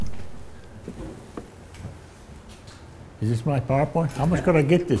Is this my PowerPoint? How much could I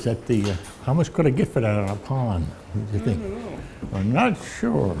get this at the, how much could I get for that on a pond? What do you think? I'm not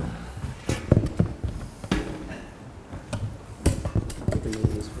sure.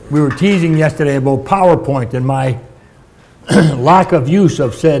 We were teasing yesterday about PowerPoint and my lack of use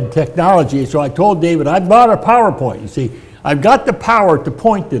of said technology. So I told David, I bought a PowerPoint. You see, I've got the power to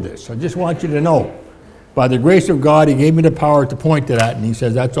point to this. I just want you to know. By the grace of God, he gave me the power to point to that, and he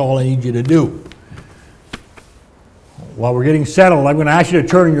says, that's all I need you to do. While we're getting settled, I'm going to ask you to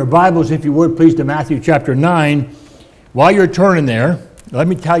turn in your Bibles, if you would, please, to Matthew chapter 9. While you're turning there, let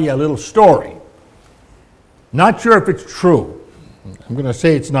me tell you a little story. Not sure if it's true. I'm going to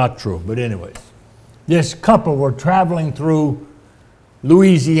say it's not true, but anyways. This couple were traveling through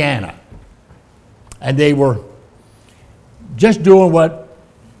Louisiana, and they were just doing what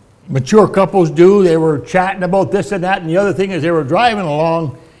mature couples do. They were chatting about this and that, and the other thing is they were driving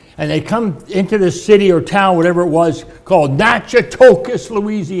along, and they come into this city or town, whatever it was, called Natchitoches,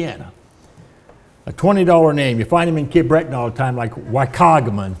 Louisiana. A $20 name. You find them in Cape Breton all the time, like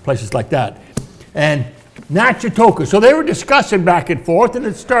Waikagama and places like that. And Natchitoches. So they were discussing back and forth, and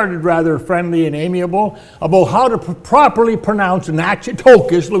it started rather friendly and amiable about how to properly pronounce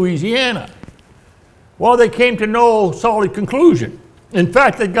Natchitoches, Louisiana. Well, they came to no solid conclusion. In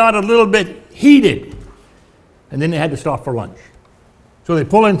fact, they got a little bit heated, and then they had to stop for lunch. So they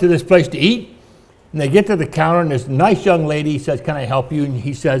pull into this place to eat, and they get to the counter, and this nice young lady says, "Can I help you?" And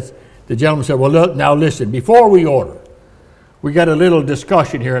he says, the gentleman said, "Well, look, now listen, before we order, we got a little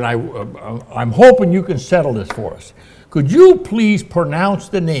discussion here, and I'm hoping you can settle this for us. Could you please pronounce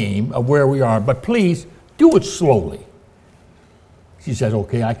the name of where we are, but please do it slowly?" She says,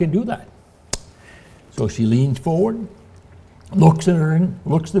 "Okay, I can do that." So she leans forward, looks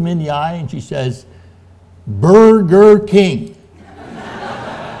them in the eye, and she says, "Burger King."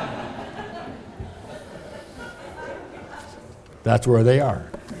 That's where they are.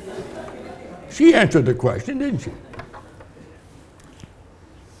 She answered the question, didn't she?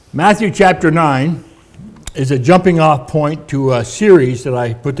 Matthew chapter 9 is a jumping off point to a series that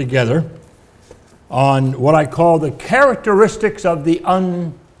I put together on what I call the characteristics of the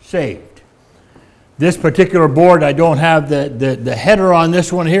unsaved. This particular board, I don't have the header on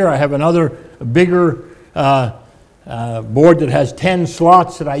this one here. I have another bigger board that has 10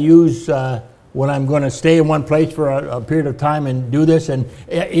 slots that I use when I'm going to stay in one place for a period of time and do this. And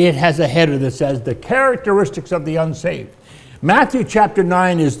it has a header that says the characteristics of the unsaved. Matthew chapter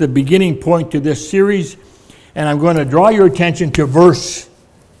 9 is the beginning point to this series, and I'm going to draw your attention to verse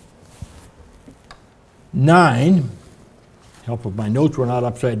 9. Help if my notes were not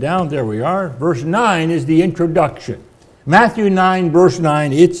upside down. There we are. Verse 9 is the introduction. Matthew 9, verse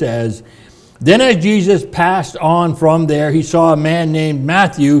 9, it says, "Then as Jesus passed on from there, he saw a man named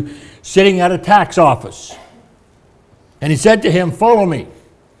Matthew sitting at a tax office. And he said to him, 'Follow me.'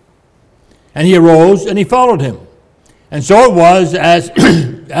 And he arose and he followed him. And so it was as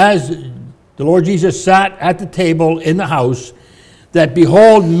the Lord Jesus sat at the table in the house, that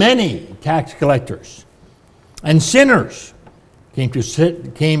behold, many tax collectors and sinners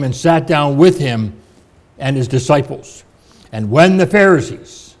came and sat down with him and his disciples. And when the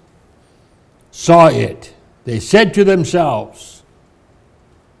Pharisees saw it, they said to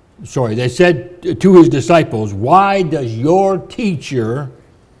his disciples, 'Why does your teacher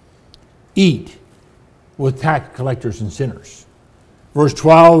eat with tax collectors and sinners?' Verse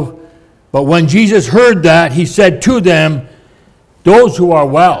 12, "But when Jesus heard that, he said to them, 'Those who are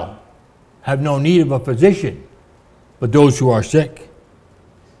well have no need of a physician, but those who are sick.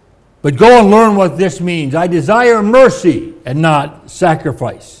 But go and learn what this means. I desire mercy and not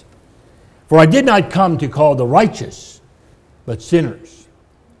sacrifice. For I did not come to call the righteous, but sinners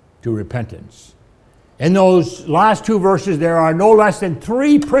to repentance.'" In those last two verses, there are no less than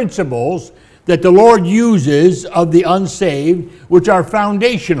 3 principles that the Lord uses of the unsaved, which are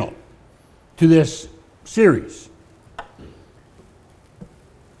foundational to this series.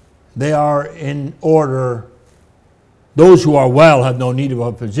 They are in order: those who are well have no need of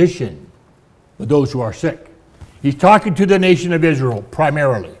a physician, but those who are sick. He's talking to the nation of Israel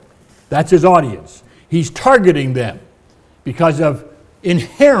primarily. That's his audience. He's targeting them because of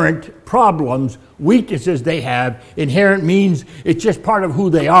inherent problems, weaknesses they have. Inherent means it's just part of who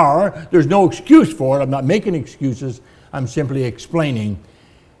they are. There's no excuse for it. I'm not making excuses. I'm simply explaining.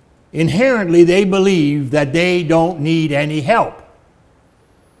 Inherently, they believe that they don't need any help,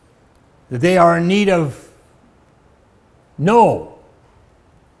 that they are in need of no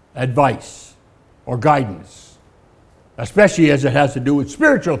advice or guidance, especially as it has to do with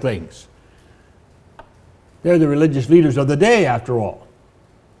spiritual things. They're the religious leaders of the day, after all.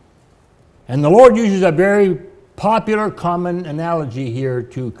 And the Lord uses a very popular common analogy here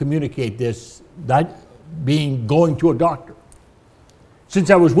to communicate this, that being going to a doctor.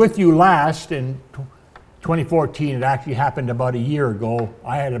 Since I was with you last in 2014, it actually happened about a year ago,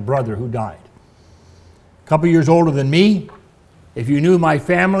 I had a brother who died. A couple years older than me. If you knew my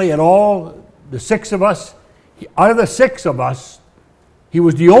family at all, the six of us, out of the six of us, he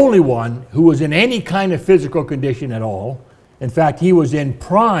was the only one who was in any kind of physical condition at all. In fact, he was in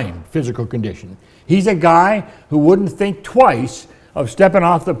prime physical condition. He's a guy who wouldn't think twice of stepping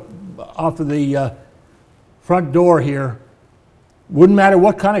off of the front door here. Wouldn't matter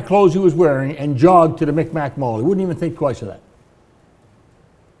what kind of clothes he was wearing, and jog to the Micmac Mall. He wouldn't even think twice of that.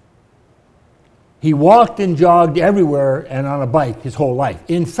 He walked and jogged everywhere and on a bike his whole life.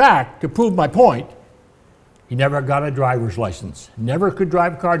 In fact, to prove my point, he never got a driver's license. Never could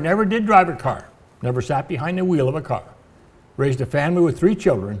drive a car, never did drive a car. Never sat behind the wheel of a car. Raised a family with 3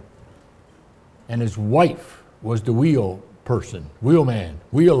 children, and his wife was the wheel person, wheel man,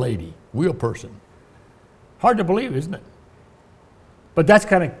 wheel lady, wheel person. Hard to believe, isn't it? But that's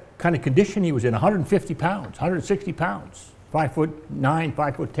kind of condition he was in. 150 pounds, 160 pounds, 5'9",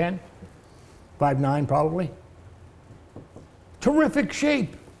 5'10", 5'9" probably. Terrific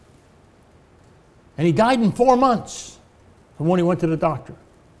shape. And he died in 4 months from when he went to the doctor.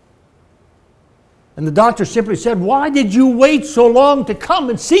 And the doctor simply said, "Why did you wait so long to come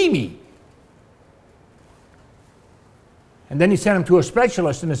and see me?" And then he sent him to a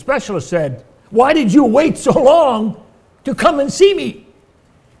specialist, and the specialist said, "Why did you wait so long to come and see me?"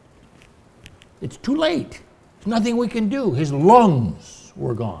 It's too late. There's nothing we can do. His lungs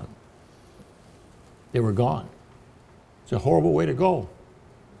were gone. They were gone. It's a horrible way to go.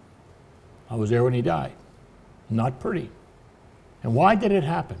 I was there when he died. Not pretty. And why did it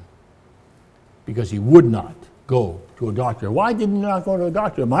happen? Because he would not go to a doctor. Why did he not go to a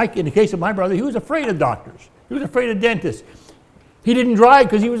doctor? Mike, in the case of my brother, he was afraid of doctors. He was afraid of dentists. He didn't drive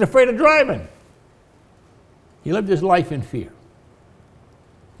because he was afraid of driving. He lived his life in fear.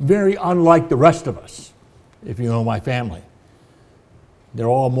 Very unlike the rest of us, if you know my family. They're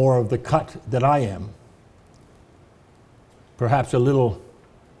all more of the cut that I am. Perhaps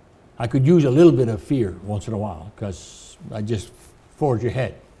I could use a little bit of fear once in a while because I just forge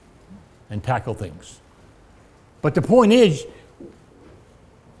ahead and tackle things. But the point is,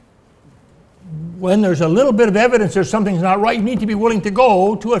 when there's a little bit of evidence there's something's not right, you need to be willing to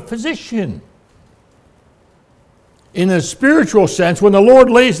go to a physician. In a spiritual sense, when the Lord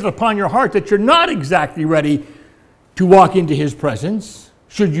lays it upon your heart that you're not exactly ready to walk into His presence,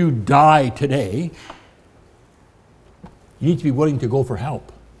 should you die today, you need to be willing to go for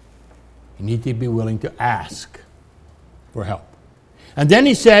help. You need to be willing to ask for help. And then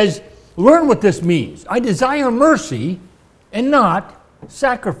he says, learn what this means. I desire mercy and not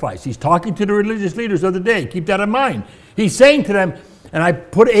sacrifice. He's talking to the religious leaders of the day. Keep that in mind. He's saying to them, and I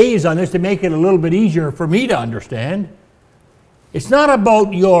put A's on this to make it a little bit easier for me to understand, it's not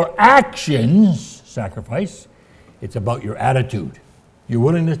about your actions, sacrifice. It's about your attitude, your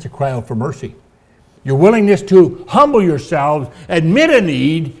willingness to cry out for mercy, your willingness to humble yourselves, admit a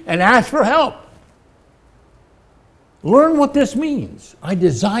need, and ask for help. Learn what this means. I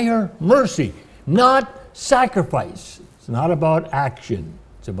desire mercy, not sacrifice. It's not about action.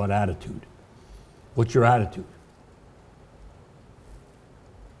 It's about attitude. What's your attitude?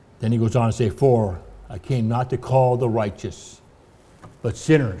 Then he goes on to say, "For I came not to call the righteous, but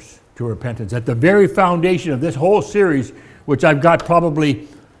sinners to repentance." At the very foundation of this whole series, which I've got probably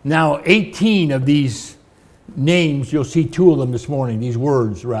now 18 of these names, you'll see 2 of them this morning, these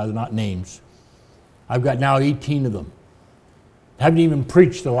words rather, not names. I've got now 18 of them. I haven't even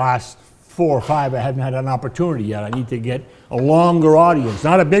preached the last 4 or 5. I haven't had an opportunity yet. I need to get a longer audience,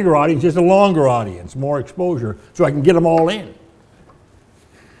 not a bigger audience, just a longer audience, more exposure, so I can get them all in.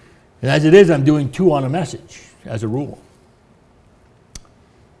 And as it is, I'm doing 2 on a message, as a rule.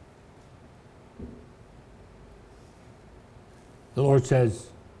 The Lord says,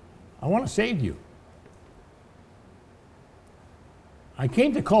 I want to save you. I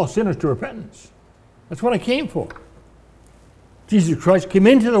came to call sinners to repentance. That's what I came for. Jesus Christ came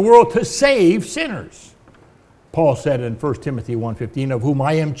into the world to save sinners. Paul said in 1 Timothy 1:15, of whom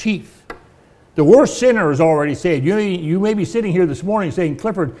I am chief. The worst sinner is already saved. You may be sitting here this morning saying,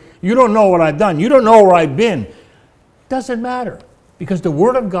 Clifford, you don't know what I've done. You don't know where I've been. Doesn't matter, because the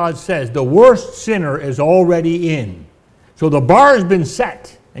Word of God says the worst sinner is already in. So the bar has been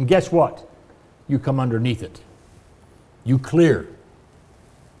set, and guess what? You come underneath it. You clear.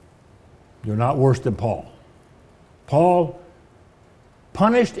 You're not worse than Paul. Paul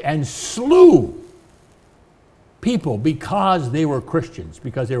punished and slew people because they were Christians,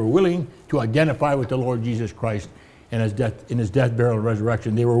 because they were willing to identify with the Lord Jesus Christ in his death, burial, and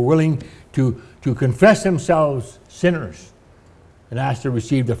resurrection. They were willing to confess themselves sinners and ask to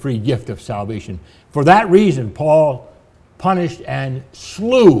receive the free gift of salvation. For that reason, Paul punished and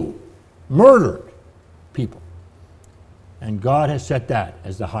slew, murdered people. And God has set that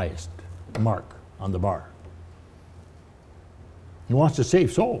as the highest mark on the bar. He wants to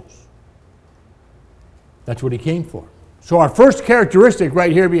save souls. That's what he came for. So our first characteristic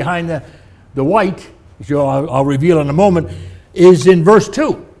right here behind the white, which I'll reveal in a moment, is in verse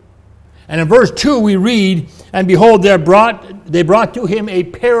 2. And in verse 2 we read, "And behold, they brought to him a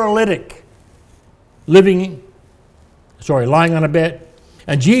paralytic, lying on a bed.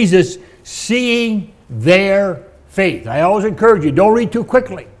 And Jesus, seeing their faith." I always encourage you, don't read too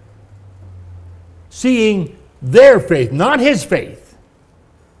quickly. Seeing their faith, not his faith.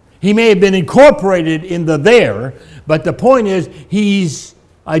 He may have been incorporated in the there, but the point is he's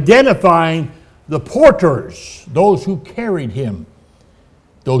identifying the porters, those who carried him,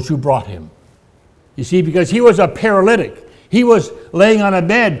 those who brought him. You see, because he was a paralytic. He was laying on a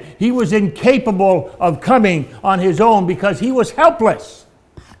bed. He was incapable of coming on his own because he was helpless.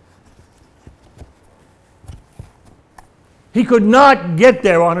 He could not get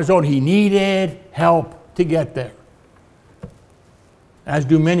there on his own. He needed help to get there. As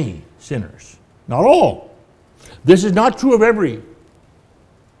do many sinners. Not all. This is not true of every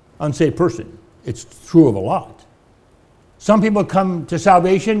unsaved person. It's true of a lot. Some people come to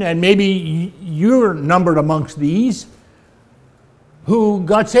salvation, and maybe you're numbered amongst these, who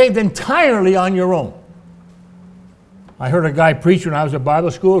got saved entirely on your own. I heard a guy preach when I was at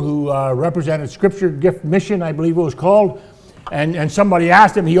Bible school who represented Scripture Gift Mission, I believe it was called. And somebody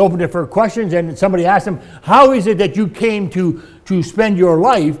asked him, he opened it for questions, and somebody asked him, how is it that you came to spend your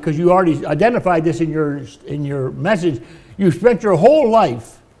life, because you already identified this in your message, you spent your whole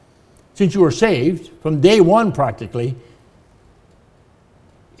life since you were saved, from day one practically,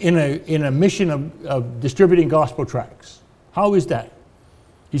 in a mission of distributing gospel tracts. How is that?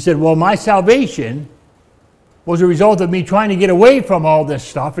 He said, well, my salvation was a result of me trying to get away from all this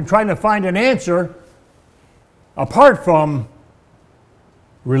stuff and trying to find an answer apart from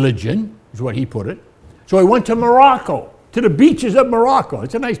religion, is what he put it. So he went to Morocco, to the beaches of Morocco.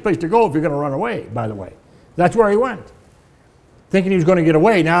 It's a nice place to go if you're going to run away, by the way. That's where he went, thinking he was going to get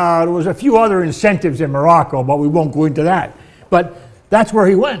away. Now, there was a few other incentives in Morocco, but we won't go into that. But that's where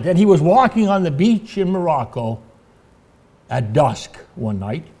he went. And he was walking on the beach in Morocco at dusk one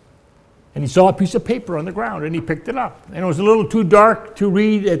night, and he saw a piece of paper on the ground, and he picked it up. And it was a little too dark to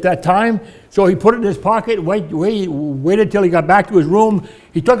read at that time, so he put it in his pocket, waited till he got back to his room.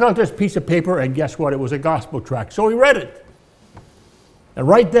 He took out this piece of paper, and guess what? It was a gospel tract. So he read it. And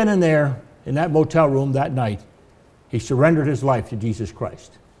right then and there, in that motel room that night, he surrendered his life to Jesus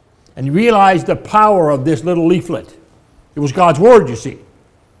Christ. And he realized the power of this little leaflet. It was God's Word, you see.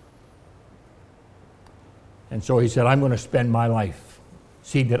 And so he said, I'm going to spend my life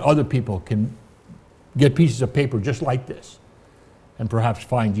seeing that other people can get pieces of paper just like this and perhaps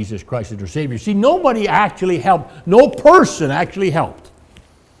find Jesus Christ as their Savior. See, nobody actually helped. No person actually helped.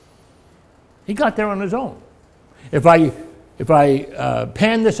 He got there on his own. If I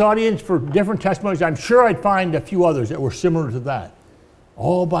pan this audience for different testimonies, I'm sure I'd find a few others that were similar to that,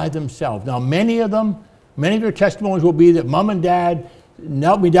 all by themselves. Now, many of your testimonies will be that mom and dad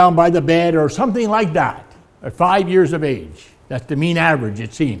knelt me down by the bed or something like that at 5 years of age. That's the mean average,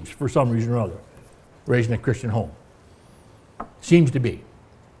 it seems, for some reason or other, raised in a Christian home. Seems to be.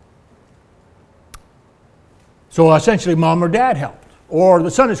 So essentially, mom or dad helped, or the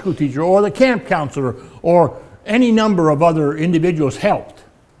Sunday school teacher, or the camp counselor, or any number of other individuals helped.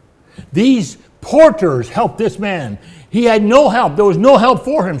 These porters helped this man. He had no help. There was no help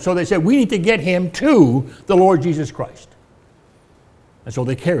for him, so they said, we need to get him to the Lord Jesus Christ. And so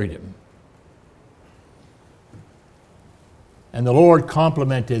they carried him. And the Lord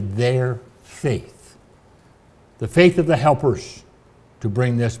complimented their faith, the faith of the helpers, to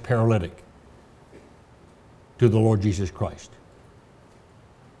bring this paralytic to the Lord Jesus Christ.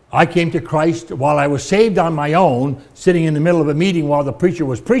 I came to Christ while I was saved on my own, sitting in the middle of a meeting while the preacher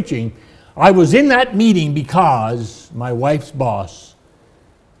was preaching. I was in that meeting because my wife's boss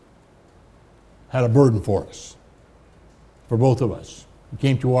had a burden for us, for both of us. He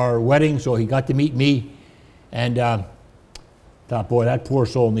came to our wedding, so he got to meet me, and thought, boy, that poor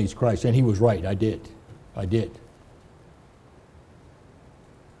soul needs Christ. And he was right. I did.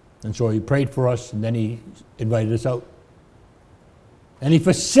 And so he prayed for us, and then he invited us out. And he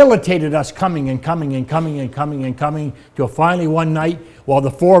facilitated us coming till finally one night, while the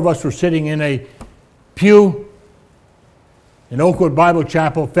four of us were sitting in a pew in Oakwood Bible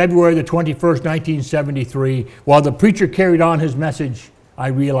Chapel, February the 21st, 1973. While the preacher carried on his message, I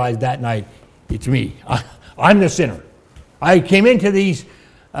realized that night, it's me. I'm the sinner. I came into this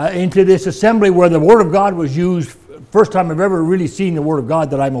assembly where the Word of God was used. First time I've ever really seen the Word of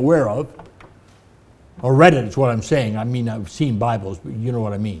God that I'm aware of. Or read it, is what I'm saying. I mean, I've seen Bibles, but you know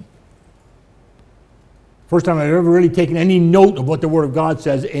what I mean. First time I've ever really taken any note of what the Word of God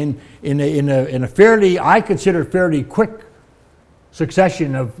says in a fairly, I consider fairly quick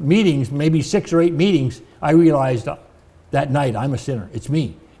succession of meetings, maybe 6 or 8 meetings. I realized that night, I'm a sinner. It's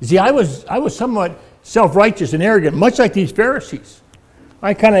me. You see, I was somewhat self-righteous and arrogant, much like these Pharisees.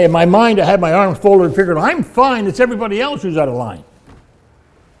 I kind of, in my mind, I had my arms folded and figured, I'm fine. It's everybody else who's out of line.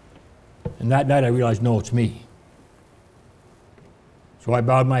 And that night I realized, no, it's me. So I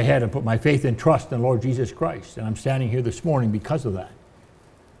bowed my head and put my faith and trust in the Lord Jesus Christ. And I'm standing here this morning because of that.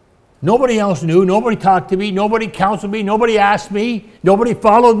 Nobody else knew. Nobody talked to me. Nobody counseled me. Nobody asked me. Nobody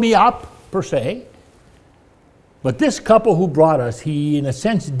followed me up, per se. But this couple who brought us, he in a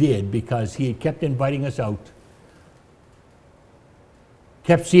sense did, because he had kept inviting us out.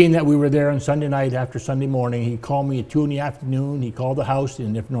 Kept seeing that we were there on Sunday night after Sunday morning. He called me at 2 in the afternoon. He called the house,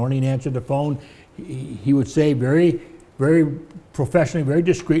 and if Noreen answered the phone, he would say very, very professionally, very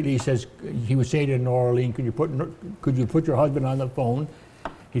discreetly, he would say to Noreen, could you put your husband on the phone?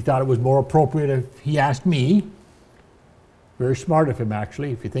 He thought it was more appropriate if he asked me. Very smart of him,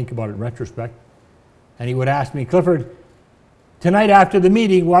 actually, if you think about it in retrospect. And he would ask me, Clifford, tonight after the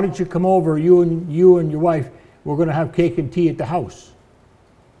meeting, why don't you come over, you and your wife, we're going to have cake and tea at the house.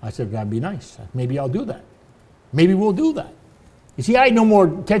 I said, that'd be nice. Maybe I'll do that. Maybe we'll do that. You see, I had no more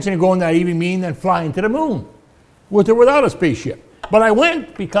intention of going that evening meeting than flying to the moon, with or without a spaceship. But I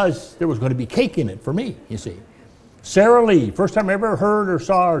went because there was going to be cake in it for me, you see. Sara Lee, first time I ever heard or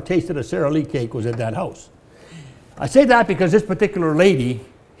saw or tasted a Sara Lee cake was at that house. I say that because this particular lady,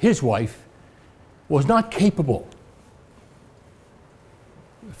 his wife, was not capable,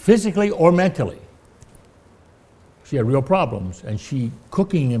 physically or mentally. She had real problems, and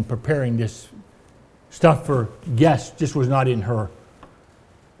cooking and preparing this stuff for guests just was not in her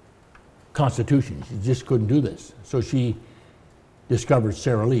constitution. She just couldn't do this. So she discovered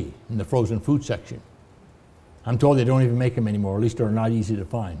Sara Lee in the frozen food section. I'm told they don't even make them anymore, at least they're not easy to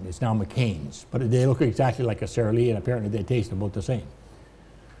find. It's now McCain's, but they look exactly like a Sara Lee, and apparently they taste about the same.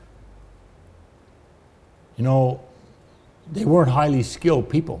 You know, they weren't highly skilled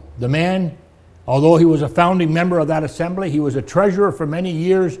people. The man, although he was a founding member of that assembly, he was a treasurer for many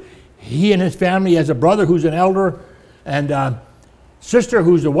years. He and his family, has a brother who's an elder, and a sister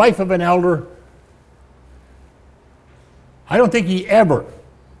who's the wife of an elder. I don't think he ever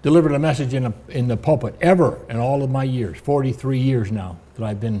delivered a message in the pulpit, ever, in all of my years, 43 years now that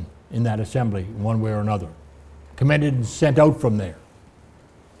I've been in that assembly in one way or another. Commended and sent out from there.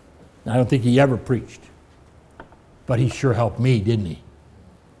 I don't think he ever preached. But he sure helped me, didn't he?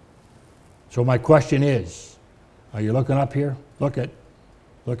 So my question is, are you looking up here? Look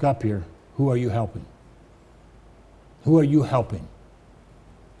up here. Who are you helping? Who are you helping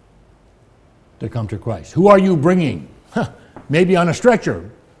to come to Christ? Who are you bringing? Maybe on a stretcher,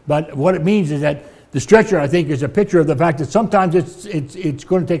 but what it means is that the stretcher, I think, is a picture of the fact that sometimes it's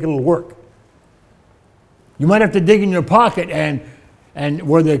going to take a little work. You might have to dig in your pocket and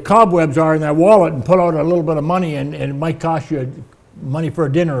where the cobwebs are in that wallet and pull out a little bit of money, and it might cost you money for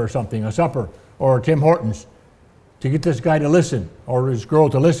a dinner or something, a supper, or Tim Hortons, to get this guy to listen, or this girl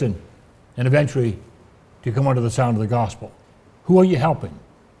to listen, and eventually to come under the sound of the gospel. Who are you helping?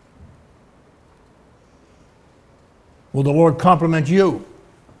 Will the Lord compliment you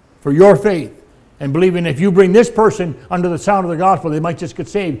for your faith and believing if you bring this person under the sound of the gospel, they might just get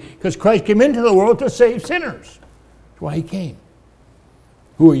saved? Because Christ came into the world to save sinners. That's why he came.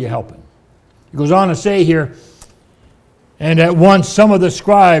 Who are you helping? He goes on to say here, and at once some of the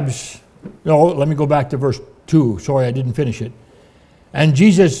scribes, let me go back to verse 2. Sorry, I didn't finish it. And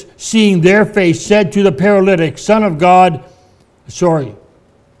Jesus, seeing their faith, said to the paralytic, Son,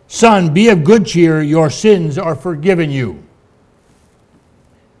 be of good cheer, your sins are forgiven you.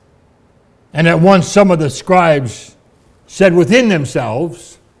 And at once some of the scribes said within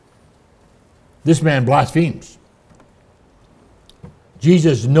themselves, this man blasphemes.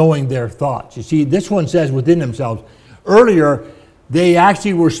 Jesus knowing their thoughts. You see, this one says within themselves. Earlier, they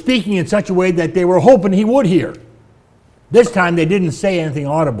actually were speaking in such a way that they were hoping he would hear. This time they didn't say anything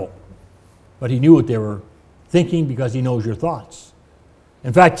audible, but he knew what they were thinking because he knows your thoughts.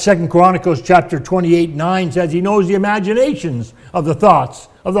 In fact, 2 Chronicles chapter 28:9 says he knows the imaginations of the thoughts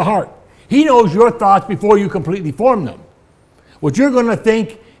of the heart. He knows your thoughts before you completely form them. What you're going to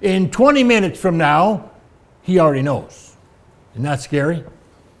think in 20 minutes from now, he already knows. Isn't that scary?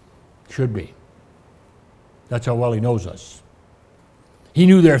 Should be. That's how well he knows us. He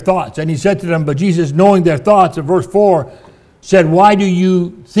knew their thoughts. And he said to them, but Jesus, knowing their thoughts, in verse 4, said, why do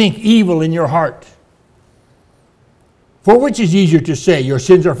you think evil in your heart? For which is easier to say, your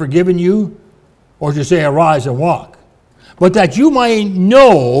sins are forgiven you, or to say, arise and walk? But that you might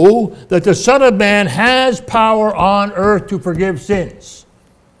know that the Son of Man has power on earth to forgive sins.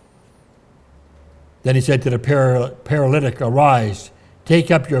 Then he said to the paralytic, arise,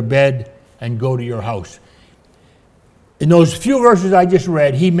 take up your bed, and go to your house. In those few verses I just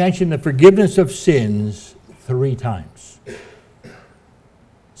read, he mentioned the forgiveness of sins 3 times.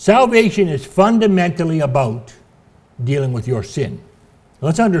 Salvation is fundamentally about dealing with your sin.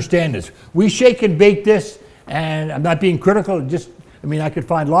 Let's understand this. We shake and bake this, and I'm not being critical, I could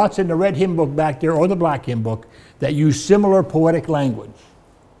find lots in the red hymn book back there or the black hymn book that use similar poetic language.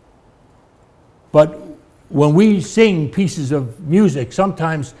 But when we sing pieces of music,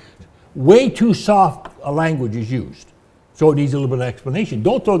 sometimes way too soft a language is used. So it needs a little bit of explanation.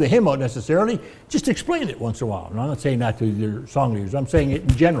 Don't throw the hymn out necessarily, just explain it once in a while. And I'm not saying that to your song leaders, I'm saying it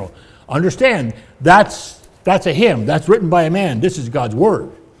in general. Understand, that's a hymn, that's written by a man. This is God's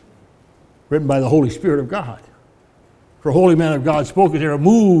word, written by the Holy Spirit of God. For holy men of God spoke as they were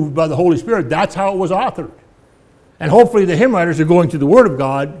moved by the Holy Spirit. That's how it was authored. And hopefully the hymn writers are going to the Word of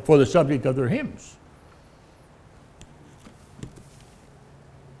God for the subject of their hymns.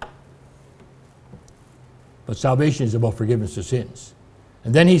 But salvation is about forgiveness of sins.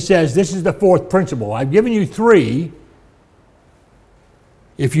 And then he says, this is the 4th principle. I've given you 3.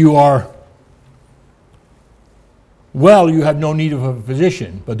 If you are well, you have no need of a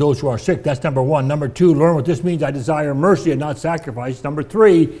physician, but those who are sick, that's number 1. Number 2, learn what this means. I desire mercy and not sacrifice. Number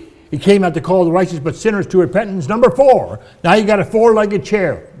 3, he came not to call the righteous but sinners to repentance. Number 4, now you got a 4-legged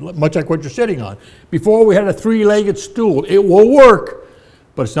chair, much like what you're sitting on. Before we had a 3-legged stool. It will work,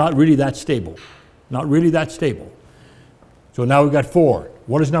 but it's not really that stable. Not really that stable. So now we've got 4.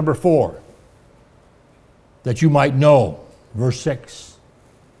 What is number 4? That you might know. Verse 6.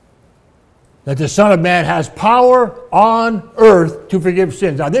 That the Son of Man has power on earth to forgive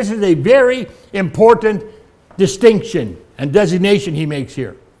sins. Now this is a very important distinction and designation he makes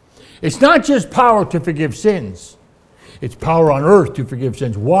here. It's not just power to forgive sins. It's power on earth to forgive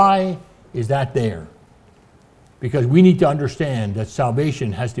sins. Why is that there? Because we need to understand that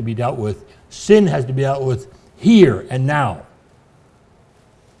salvation has to be dealt with, sin has to be dealt with here and now.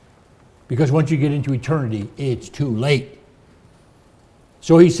 Because once you get into eternity, it's too late.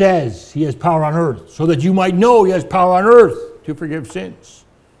 So he says he has power on earth, so that you might know he has power on earth to forgive sins.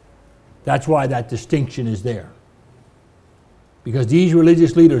 That's why that distinction is there. Because these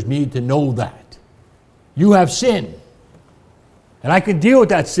religious leaders need to know that. You have sin, and I can deal with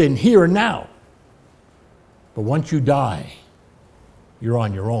that sin here and now. But once you die, you're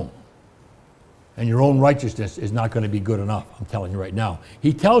on your own. And your own righteousness is not going to be good enough, I'm telling you right now.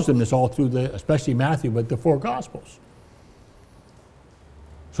 He tells them this all through, especially Matthew, but the 4 Gospels.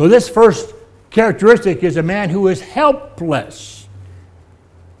 So this first characteristic is a man who is helpless.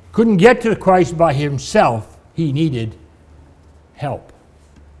 Couldn't get to Christ by himself. He needed help.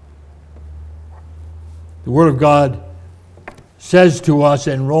 The Word of God says to us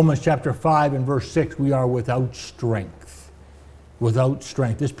in Romans chapter 5 and verse 6, we are without strength. Without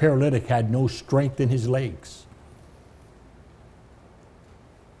strength. This paralytic had no strength in his legs.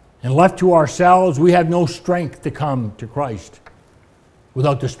 And left to ourselves, we have no strength to come to Christ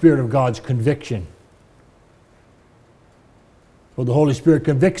without the Spirit of God's conviction. For the Holy Spirit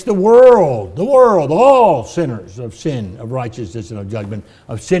convicts the world, all sinners of sin, of righteousness, and of judgment.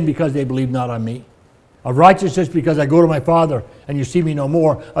 Of sin because they believe not on me. Of righteousness because I go to my Father and you see me no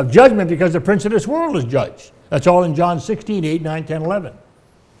more. Of judgment because the prince of this world is judged. That's all in John 16, 8, 9, 10, 11.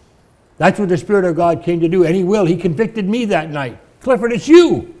 That's what the Spirit of God came to do, and He will. He convicted me that night. Clifford, it's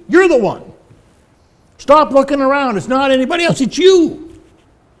you. You're the one. Stop looking around. It's not anybody else. It's you.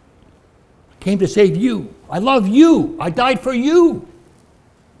 I came to save you. I love you. I died for you.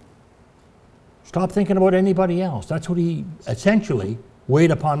 Stop thinking about anybody else. That's what He essentially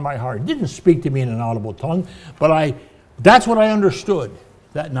weighed upon my heart. He didn't speak to me in an audible tongue, but that's what I understood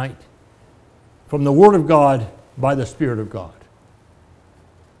that night from the Word of God by the Spirit of God.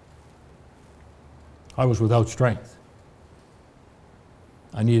 I was without strength.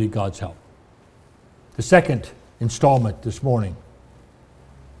 I needed God's help. The second installment this morning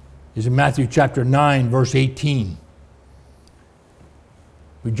is in Matthew chapter 9, verse 18.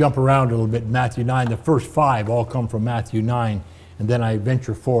 We jump around a little bit in Matthew 9. The first 5 all come from Matthew 9, and then I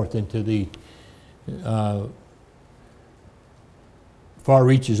venture forth into the far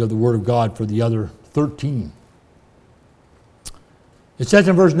reaches of the Word of God for the other 13. It says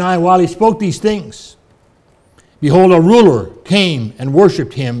in verse 9, while he spoke these things, behold, a ruler came and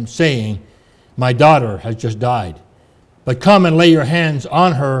worshipped him, saying, my daughter has just died, but come and lay your hands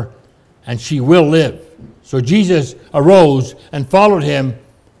on her, and she will live. So Jesus arose and followed him,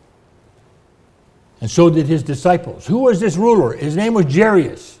 and so did his disciples. Who was this ruler? His name was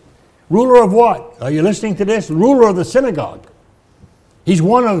Jairus. Ruler of what? Are you listening to this? Ruler of the synagogue. He's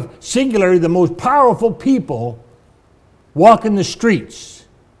one of, singularly, the most powerful people walking the streets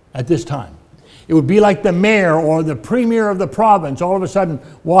at this time. It would be like the mayor or the premier of the province all of a sudden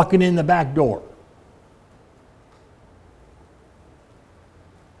walking in the back door.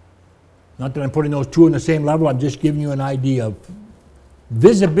 Not that I'm putting those two on the same level, I'm just giving you an idea of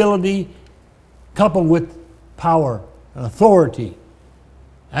visibility coupled with power and authority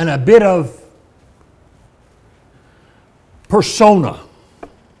and a bit of persona.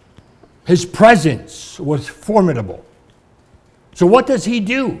 His presence was formidable. So what does he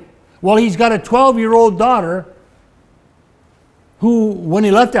do? Well, he's got a 12-year-old daughter who, when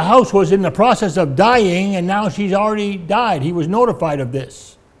he left the house, was in the process of dying, and now she's already died. He was notified of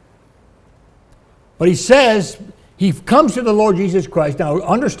this. But he says, he comes to the Lord Jesus Christ. Now,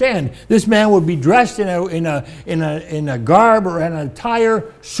 understand, this man would be dressed in a garb or an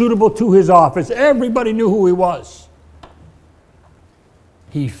attire suitable to his office. Everybody knew who he was.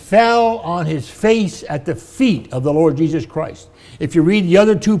 He fell on his face at the feet of the Lord Jesus Christ. If you read the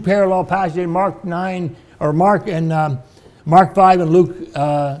other two parallel passages, Mark 9 or Mark 5 and Luke,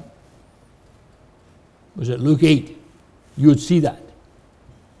 Luke 8, you would see that.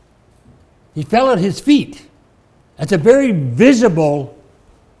 He fell at his feet. That's a very visible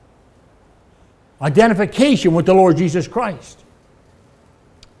identification with the Lord Jesus Christ.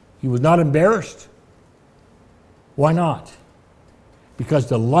 He was not embarrassed. Why not? Because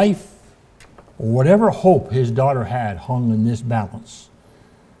the life, or whatever hope his daughter had, hung in this balance.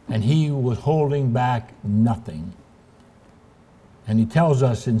 And he was holding back nothing. And he tells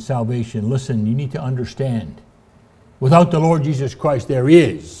us in salvation, listen, you need to understand, without the Lord Jesus Christ, there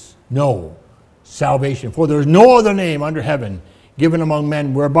is no salvation. For there is no other name under heaven given among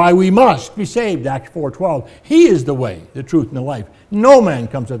men whereby we must be saved. Acts 4:12. He is the way, the truth, and the life. No man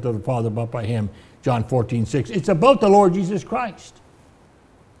comes unto the Father but by him. John 14:6. It's about the Lord Jesus Christ.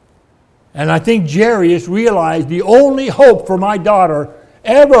 And I think Jairus realized the only hope for my daughter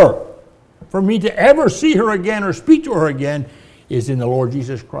ever, for me to ever see her again or speak to her again, is in the Lord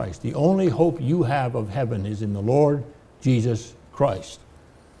Jesus Christ. The only hope you have of heaven is in the Lord Jesus Christ.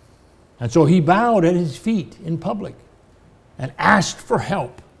 And so he bowed at his feet in public and asked for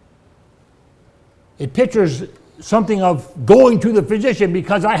help. It pictures something of going to the physician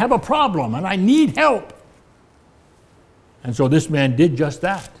because I have a problem and I need help. And so this man did just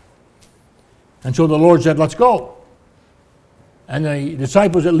that. And so the Lord said, let's go. And the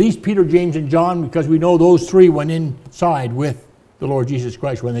disciples, at least Peter, James, and John, because we know those three went inside with the Lord Jesus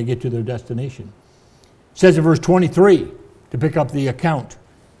Christ when they get to their destination. It says in verse 23, to pick up the account.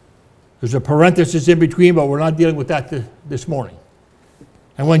 There's a parenthesis in between, but we're not dealing with that this morning.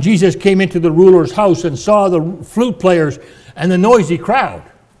 And when Jesus came into the ruler's house and saw the flute players and the noisy crowd,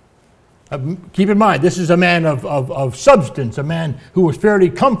 keep in mind, this is a man of substance, a man who was fairly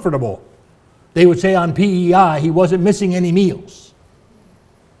comfortable. They would say on PEI, he wasn't missing any meals.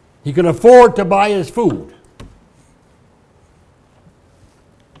 He could afford to buy his food.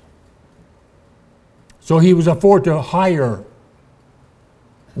 So he was afford to hire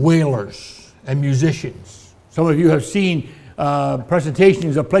wailers and musicians. Some of you have seen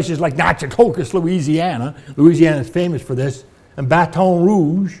presentations of places like Natchitoches, Louisiana. Louisiana is famous for this. And Baton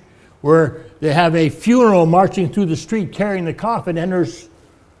Rouge, where they have a funeral marching through the street carrying the coffin, and there's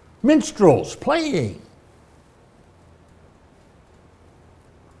minstrels playing.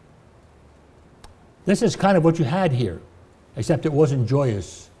 This is kind of what you had here, except it wasn't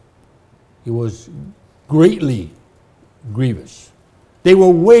joyous. It was greatly grievous. They were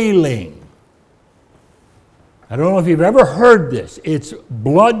wailing. I don't know if you've ever heard this. It's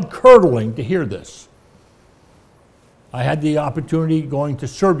blood-curdling to hear this. I had the opportunity going to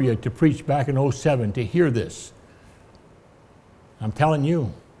Serbia to preach back in 2007 to hear this. I'm telling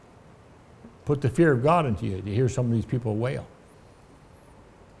you, put the fear of God into you to hear some of these people wail.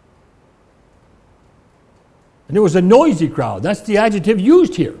 And it was a noisy crowd. That's the adjective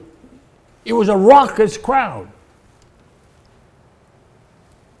used here. It was a raucous crowd.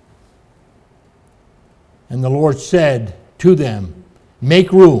 And the Lord said to them,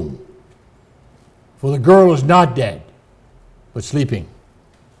 make room, for the girl is not dead, but sleeping.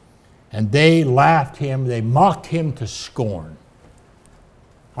 And they laughed him, they mocked him to scorn.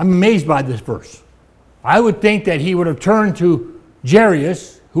 I'm amazed by this verse. I would think that he would have turned to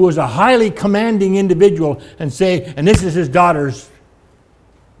Jairus, who was a highly commanding individual, and say, and this is his daughter's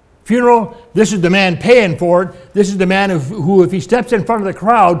funeral, this is the man paying for it, this is the man who, if he steps in front of the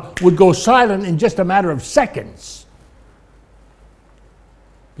crowd, would go silent in just a matter of seconds.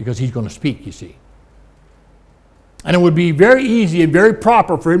 Because he's going to speak, you see. And it would be very easy and very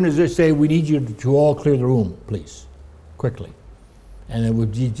proper for him to just say, we need you to all clear the room, please, quickly. And it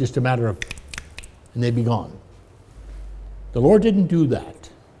would be just a matter of, and they'd be gone. The Lord didn't do that.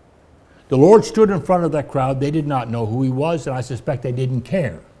 The Lord stood in front of that crowd. They did not know who he was, and I suspect they didn't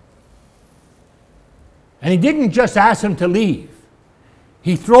care. And he didn't just ask them to leave.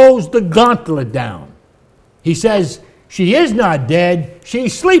 He throws the gauntlet down. He says, she is not dead,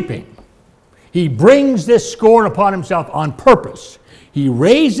 she's sleeping. He brings this scorn upon himself on purpose. He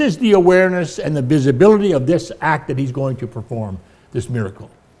raises the awareness and the visibility of this act that he's going to perform, this miracle.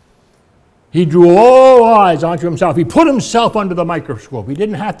 He drew all eyes onto himself. He put himself under the microscope. He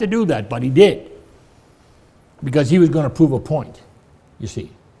didn't have to do that, but he did. Because he was going to prove a point, you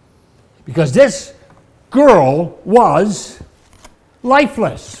see. Because this girl was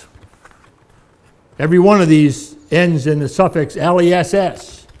lifeless. Every one of these ends in the suffix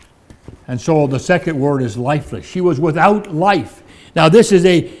less. And so the second word is lifeless. She was without life. Now this is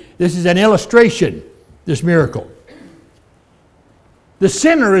an illustration, this miracle. The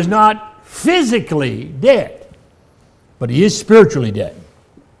sinner is not physically dead, but he is spiritually dead.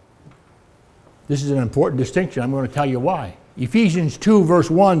 This is an important distinction. I'm going to tell you why. Ephesians 2 verse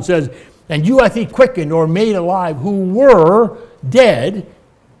 1 says, and you hath he quickened or made alive who were dead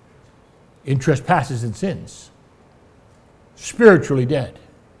in trespasses and sins. Spiritually dead.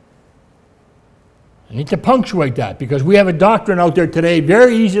 I need to punctuate that because we have a doctrine out there today,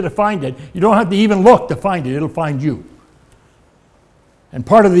 very easy to find it. You don't have to even look to find it. It'll find you. And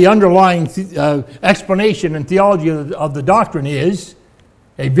part of the underlying explanation and theology of the doctrine is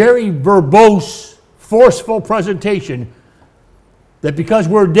a very verbose, forceful presentation that because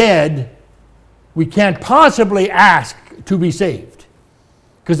we're dead, we can't possibly ask to be saved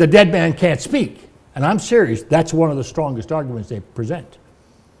because the dead man can't speak. And I'm serious, that's one of the strongest arguments they present.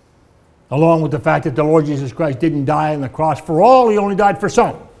 Along with the fact that the Lord Jesus Christ didn't die on the cross for all, he only died for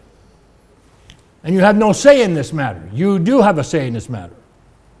some. And you have no say in this matter. You do have a say in this matter.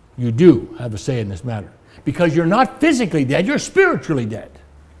 You do have a say in this matter. Because you're not physically dead, you're spiritually dead.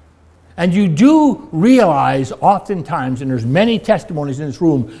 And you do realize oftentimes, and there's many testimonies in this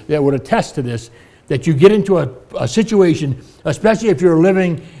room that would attest to this, that you get into a situation, especially if you're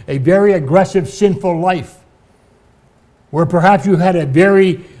living a very aggressive, sinful life, where perhaps you had a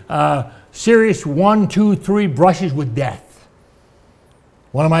very serious 1, 2, 3 brushes with death.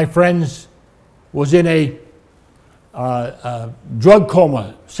 One of my friends was in a drug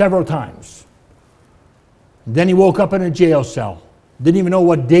coma several times. Then he woke up in a jail cell. Didn't even know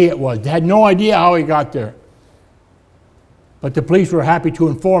what day it was. They had no idea how he got there. But the police were happy to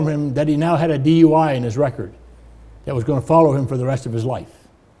inform him that he now had a DUI in his record that was going to follow him for the rest of his life.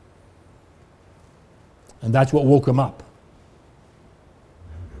 And that's what woke him up.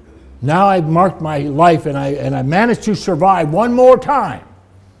 Now I've marked my life and I managed to survive one more time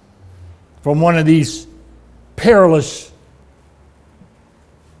from one of these perilous,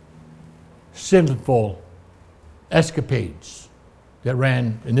 sinful escapades that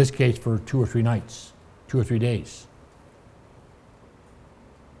ran, in this case, for 2 or 3 nights, 2 or 3 days.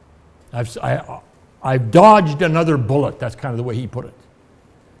 I've dodged another bullet. That's kind of the way he put it.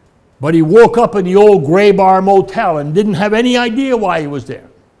 But he woke up in the old Gray Bar Motel and didn't have any idea why he was there.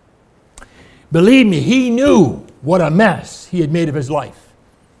 Believe me, he knew what a mess he had made of his life.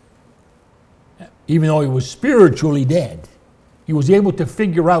 Even though he was spiritually dead, he was able to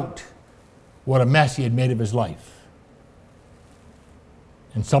figure out what a mess he had made of his life.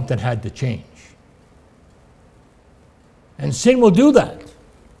 And something had to change. And sin will do that.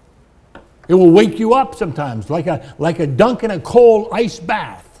 It will wake you up sometimes, like a dunk in a cold ice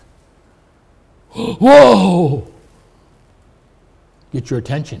bath. Whoa! Get your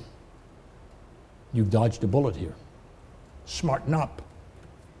attention. You've dodged a bullet here. Smarten up.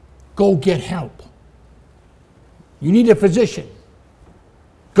 Go get help. You need a physician.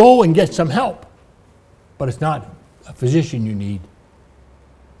 Go and get some help. But it's not a physician you need.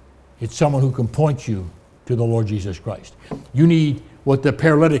 It's someone who can point you to the Lord Jesus Christ. You need what the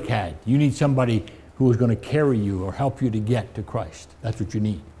paralytic had. You need somebody who is going to carry you or help you to get to Christ. That's what you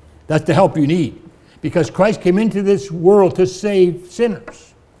need. That's the help you need. Because Christ came into this world to save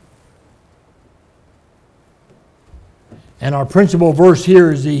sinners. And our principal verse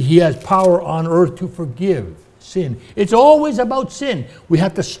here is he has power on earth to forgive sin. It's always about sin. We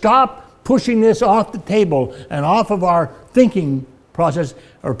have to stop pushing this off the table and off of our thinking process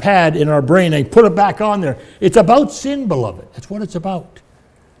or pad in our brain. They put it back on there. It's about sin, beloved. That's what it's about.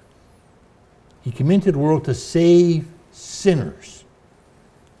 He came into the world to save sinners.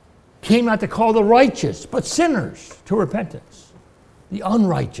 Came not to call the righteous, but sinners to repentance. The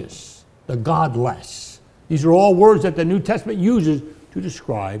unrighteous, the godless. These are all words that the New Testament uses to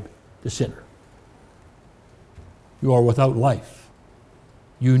describe the sinner. You are without life.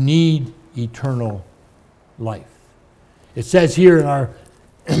 You need eternal life. It says here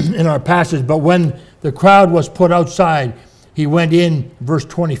in our passage, but when the crowd was put outside, he went in, verse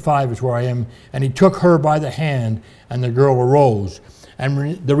 25 is where I am, and he took her by the hand, and the girl arose.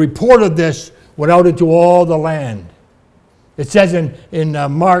 And the report of this went out into all the land. It says in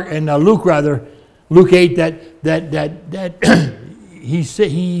Luke 8 that he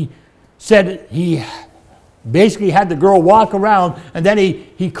said he basically had the girl walk around, and then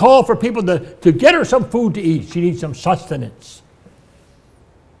he called for people to get her some food to eat. She needs some sustenance.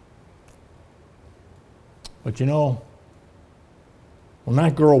 But you know, when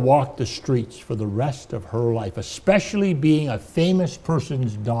that girl walked the streets for the rest of her life, especially being a famous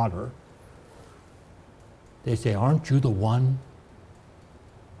person's daughter, they say, aren't you the one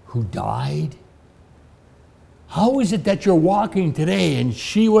who died? How is it that you're walking today? And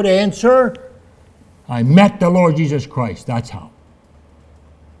she would answer, I met the Lord Jesus Christ. That's how.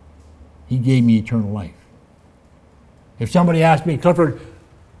 He gave me eternal life. If somebody asked me, Clifford,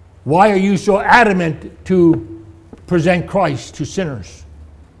 why are you so adamant to present Christ to sinners?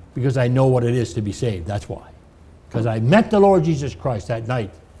 Because I know what it is to be saved. That's why. Because I met the Lord Jesus Christ that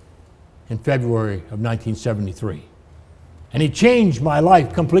night in February of 1973. And he changed my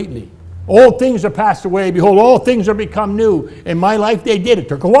life completely. Old things are passed away. Behold, all things are become new. In my life they did. It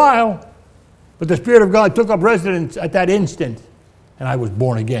took a while. But the Spirit of God took up residence at that instant. And I was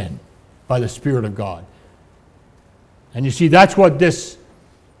born again by the Spirit of God. And you see, that's what this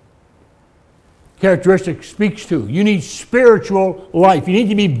characteristic speaks to. You need spiritual life. You need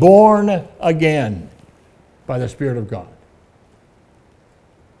to be born again by the Spirit of God.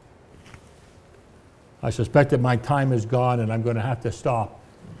 I suspect that my time is gone and I'm going to have to stop.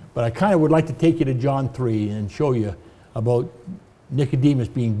 But I kind of would like to take you to John 3 and show you about Nicodemus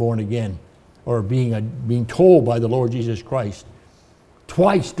being born again, or being told by the Lord Jesus Christ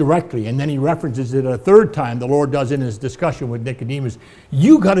twice directly, and then he references it a third time, the Lord does in his discussion with Nicodemus,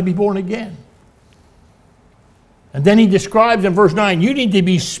 you got to be born again. And then he describes in verse 9, you need to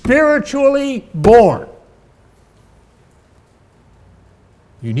be spiritually born.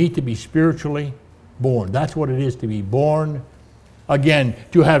 You need to be spiritually born. That's what it is to be born again,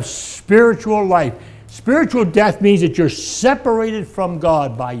 to have spiritual life. Spiritual death means that you're separated from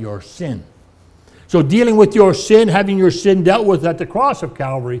God by your sin. So dealing with your sin, having your sin dealt with at the cross of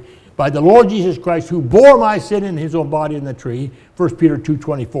Calvary by the Lord Jesus Christ, who bore my sin in his own body in the tree, 1 Peter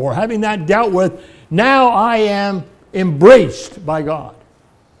 2:24, having that dealt with, now I am embraced by God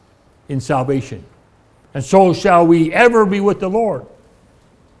in salvation. And so shall we ever be with the Lord.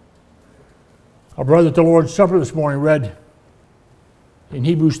 Our brother at the Lord's Supper this morning read in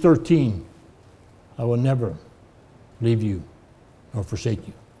Hebrews 13, I will never leave you nor forsake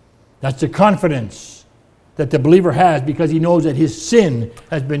you. That's the confidence that the believer has, because he knows that his sin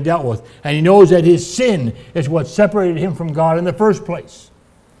has been dealt with. And he knows that his sin is what separated him from God in the first place.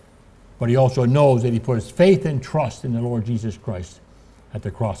 But he also knows that he put his faith and trust in the Lord Jesus Christ at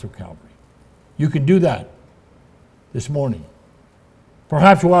the cross of Calvary. You can do that this morning.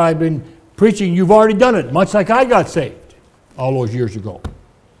 Perhaps while I've been preaching, you've already done it, much like I got saved all those years ago.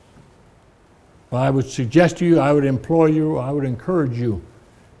 But I would suggest to you, I would implore you, I would encourage you,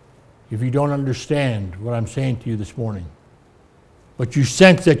 if you don't understand what I'm saying to you this morning, but you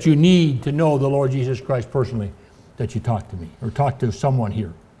sense that you need to know the Lord Jesus Christ personally, that you talk to me or talk to someone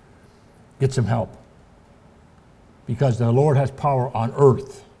here. Get some help. Because the Lord has power on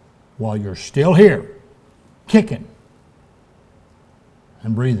earth while you're still here, kicking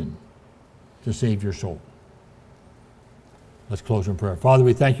and breathing, to save your soul. Let's close in prayer. Father,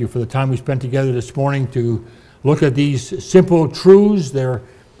 we thank you for the time we spent together this morning to look at these simple truths.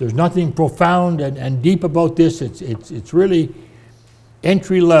 There's nothing profound and deep about this. It's really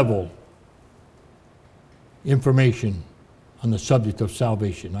entry-level information on the subject of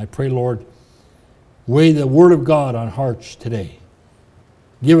salvation. I pray, Lord, weigh the Word of God on hearts today.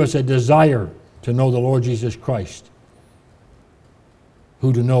 Give us a desire to know the Lord Jesus Christ,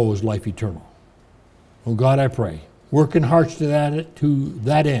 who to know is life eternal. Oh God, I pray, work in hearts to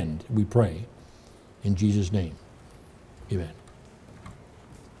that end, we pray. In Jesus' name, amen.